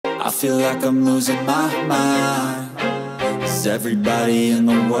I feel like I'm losing my mind. Is everybody in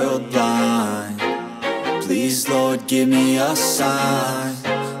the world blind? Please, Lord, give me a sign,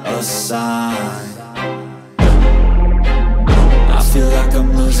 a sign. I feel like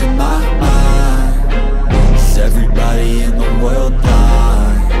I'm losing my mind. Is everybody in the world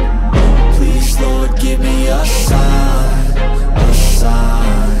blind? Please, Lord, give me a sign, a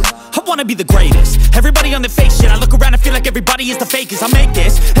sign. I wanna be the greatest. Everybody on the fake shit. I look around and feel like everybody is the fakest. I make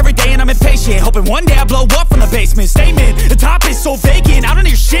this every day and I'm impatient, hoping one day I blow up from the basement. Statement, the top is so vacant. I don't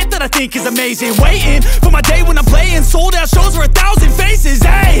hear shit that I think is amazing. Waiting for my day when I'm playing sold out shows for 1,000 faces.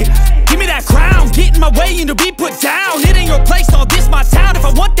 Hey, give me that crown, get in my way and to be put down. It ain't your place, no, this my town. If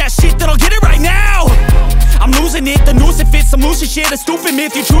I want that shit, then I'll get it right now. I'm losing it, the noose it fits. I'm losing shit, a stupid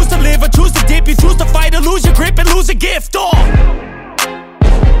myth. You choose to live or choose to dip. You choose to fight or lose your grip and lose a gift.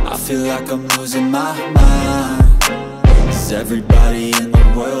 I feel like I'm losing my mind. Is everybody in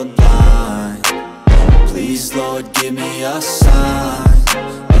the world blind? Please, Lord, give me a sign,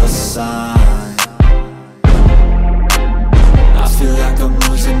 a sign. I feel like I'm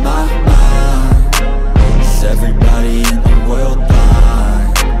losing my mind. Is everybody in the world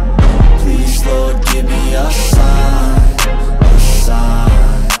blind? Please, Lord, give me a sign, a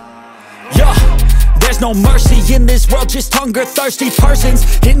sign. Yeah. There's no mercy in this world, just hunger-thirsty persons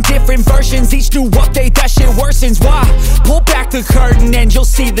in different versions. Each new update, that shit worsens. Why? Pull back the curtain and you'll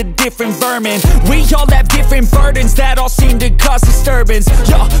see the different vermin. We all have different burdens that all seem to cause disturbance.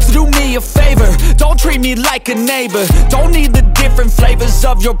 Yo, so do me a favor, don't treat me like a neighbor. Don't need the different flavors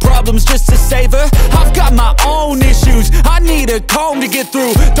of your problems just to savor. I've got my own issues, I need a comb to get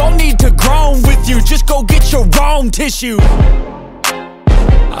through. Don't need to groan with you, just go get your own tissue.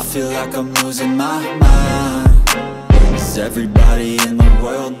 I feel like I'm losing my mind. Is everybody in the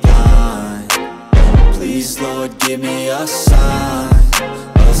world blind? Please, Lord, give me a sign,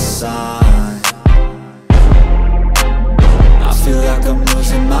 a sign. I feel like I'm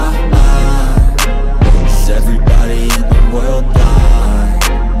losing my mind. Is everybody in the world blind?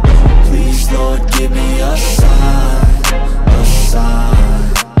 Please, Lord, give me a sign, a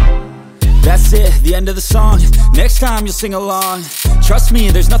sign. That's it, the end of the song. Next time you'll sing along. Trust me,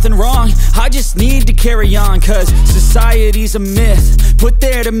 there's nothing wrong. I just need to carry on, cause society's a myth put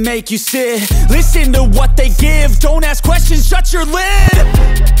there to make you sit. Listen to what they give. Don't ask questions, shut your lid.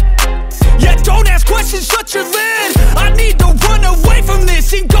 Yeah, don't ask questions, shut your lid. I need to run away from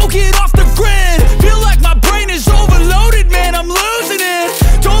this and go get off the grid. Feel like my brain is overloaded, man, I'm losing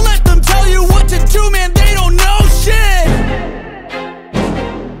it. Don't let them tell you what to do, man, they don't know shit.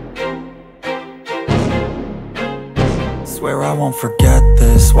 Swear I won't forget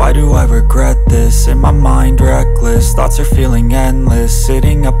this. Why do I regret this? In my mind reckless, thoughts are feeling endless.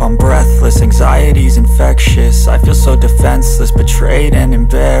 Sitting up, I'm breathless, anxiety's infectious. I feel so defenseless, betrayed and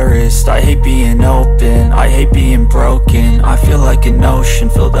embarrassed. I hate being open, I hate being broken. I feel like an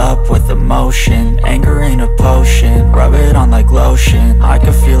ocean filled up with emotion. Anger ain't a potion, rub it on like lotion. I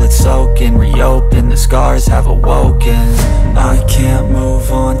can feel it soaking, reopen, the scars have awoken. I can't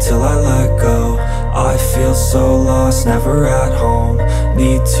move on till I let go. I feel so lost, never at home.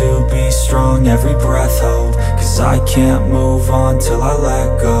 Need to be strong, every breath hold. Cause I can't move on till I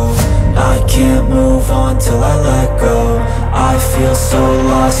let go. I can't move on till I let go. I feel so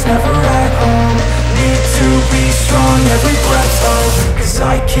lost, never at home. Need to be strong, every breath hold. Cause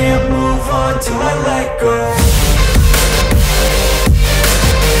I can't move on till I let go.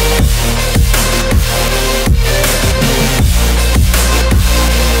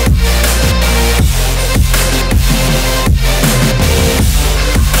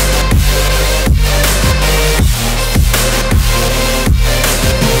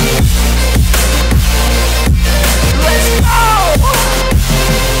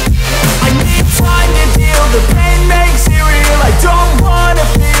 The pain makes it real. I don't wanna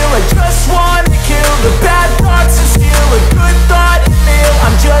feel, I just wanna kill the bad thoughts and steal a good thought and meal.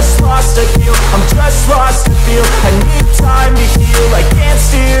 I'm just lost, I feel, I'm just lost, I feel. I need time to heal, I can't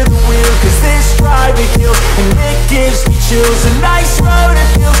steer the wheel. Cause this drive it kills, and it gives me chills. A nice road it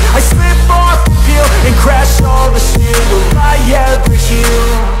feels, I slip off the peel and crash all the steel. Will I ever heal?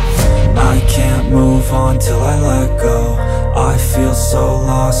 I can't move on till I let go. I feel so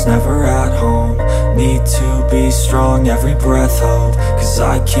lost, never at home. Need to be strong, every breath hold. Cause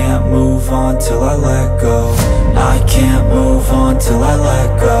I can't move on till I let go. I can't move on till I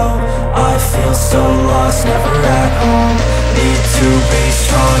let go. I feel so lost, never at home. Need to be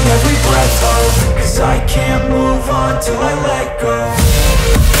strong, every breath hold. Cause I can't move on till I let go.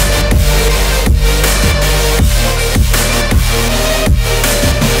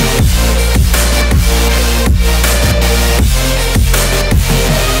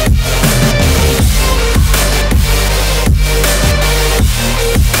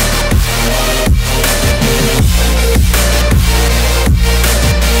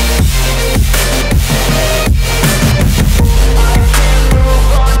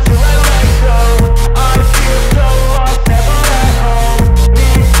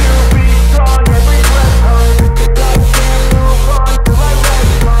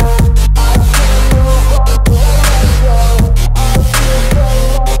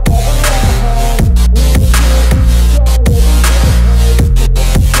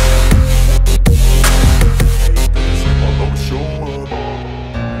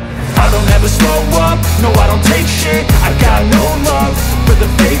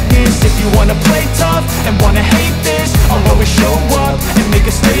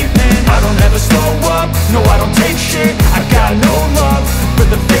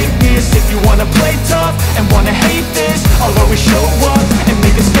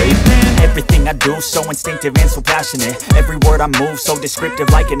 I do, so instinctive and so passionate. Every word I move, so descriptive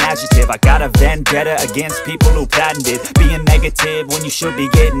like an adjective. I got a vendetta against people who patented being negative when you should be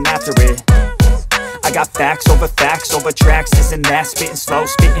getting after it. I got facts over tracks, this and that. Spitting slow,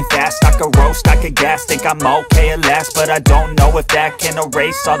 spitting fast, I could roast, I could gas. Think I'm okay at last, but I don't know if that can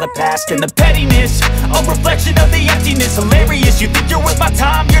erase all the past. And the pettiness, a reflection of the emptiness. Hilarious, you think you're worth my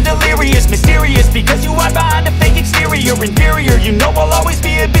time, you're delirious. Mysterious, because you hide behind a fake exterior. Inferior, you know I'll always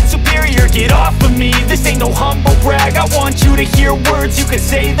be a bit superior. Get off of me, this ain't no humble brag. I want you to hear words, you can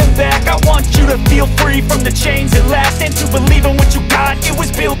say them back. I want you to feel free from the chains at last, and to believe in what you got, it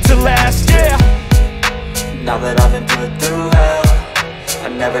was built to last, yeah. Now that I've been put through hell, I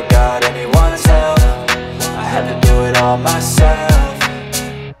never got anyone's help. I had to do it all myself.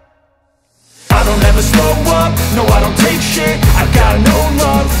 I don't ever slow up, no I don't take shit. I got no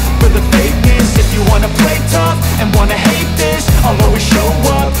love for the fakeness. If you wanna play tough and wanna hate this, I'll always show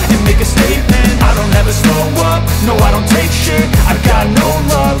up and make a statement. I don't ever slow up, no I don't take shit. I got no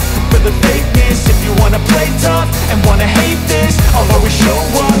love for the fakeness. If you wanna play tough and wanna hate this, I'll always show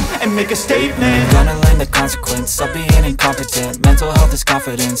up and make a statement. Gonna learn the consequence of being incompetent. Mental health is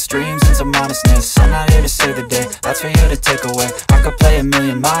confidence, dreams and some honestness. I'm not here to save the day, that's for you to take away. I could play a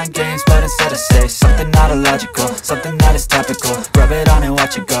million mind games, but instead I say something not illogical, something that is topical. Rub it on and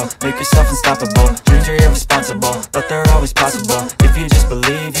watch it go, make yourself unstoppable. Dreams are irresponsible, but they're always possible. If you just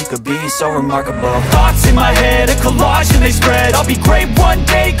believe, you could be so remarkable. Thoughts in my head, a collage and they spread. I'll be great one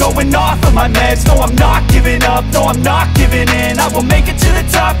day, going off of my meds. No, I'm not giving up, no, I'm not giving in. I will make it to the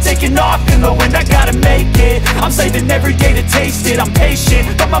top, taking off in the wind. I gotta make it, I'm saving every day to taste it. I'm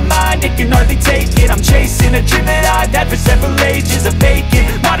patient, but my mind, it can hardly take it. I'm chasing a dream that I've had for several ages. A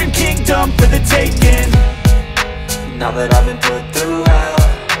vacant, modern kingdom for the taking. Now that I've been put through hell,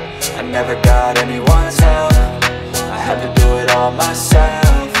 I never got anyone's help. I had to do it all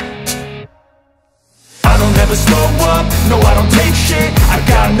myself. I don't ever slow up, no I don't take shit. I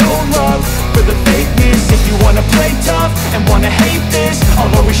got no love for the fakeness. If you wanna play tough and wanna hate this,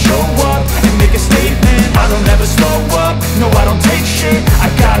 I'll always show up and make a statement. I don't ever slow up, no I don't take shit. I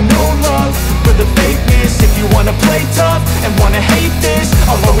got no love for the fakeness. If you wanna play tough and wanna hate this,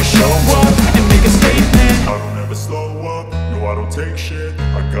 I'll always show up and make a statement. I don't ever slow up, no I don't take shit.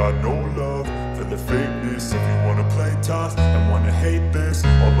 I got no love for the fakeness. If you wanna play tough and wanna hate this,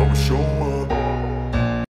 I'll always show up.